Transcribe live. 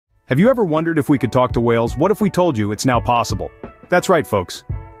Have you ever wondered if we could talk to whales? What if we told you it's now possible? That's right, folks.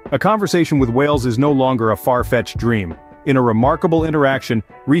 A conversation with whales is no longer a far-fetched dream. In a remarkable interaction,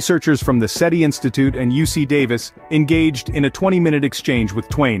 researchers from the SETI Institute and UC Davis engaged in a 20-minute exchange with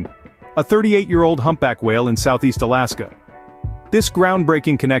Twain, a 38-year-old humpback whale in southeast Alaska. This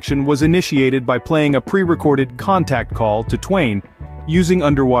groundbreaking connection was initiated by playing a pre-recorded contact call to Twain using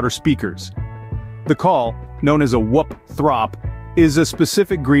underwater speakers. The call, known as a whoop throp, is a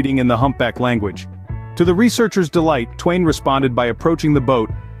specific greeting in the humpback language. To the researchers' delight, Twain responded by approaching the boat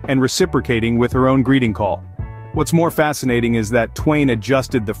and reciprocating with her own greeting call. What's more fascinating is that Twain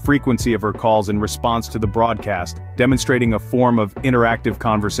adjusted the frequency of her calls in response to the broadcast, demonstrating a form of interactive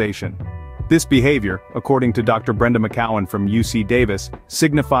conversation. This behavior, according to Dr. Brenda McCowan from UC Davis,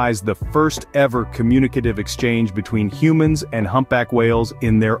 signifies the first ever communicative exchange between humans and humpback whales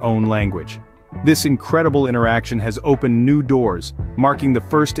in their own language. This incredible interaction has opened new doors, marking the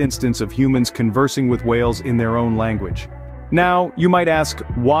first instance of humans conversing with whales in their own language. Now, you might ask,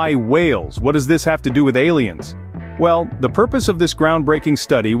 why whales? What does this have to do with aliens? Well, the purpose of this groundbreaking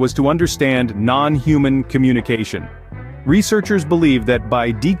study was to understand non-human communication. Researchers believe that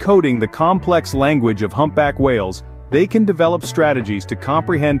by decoding the complex language of humpback whales, they can develop strategies to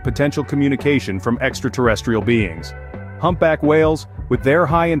comprehend potential communication from extraterrestrial beings. Humpback whales, with their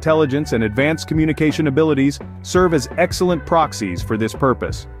high intelligence and advanced communication abilities, serve as excellent proxies for this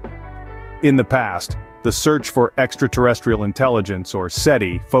purpose. In the past, the search for extraterrestrial intelligence, or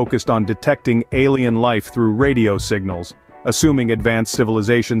SETI, focused on detecting alien life through radio signals, assuming advanced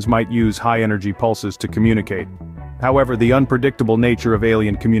civilizations might use high-energy pulses to communicate. However, the unpredictable nature of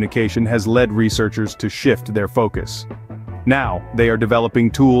alien communication has led researchers to shift their focus. Now, they are developing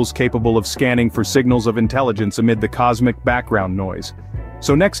tools capable of scanning for signals of intelligence amid the cosmic background noise.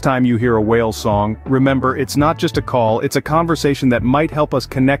 So next time you hear a whale song, remember it's not just a call, it's a conversation that might help us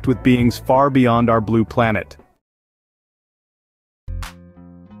connect with beings far beyond our blue planet.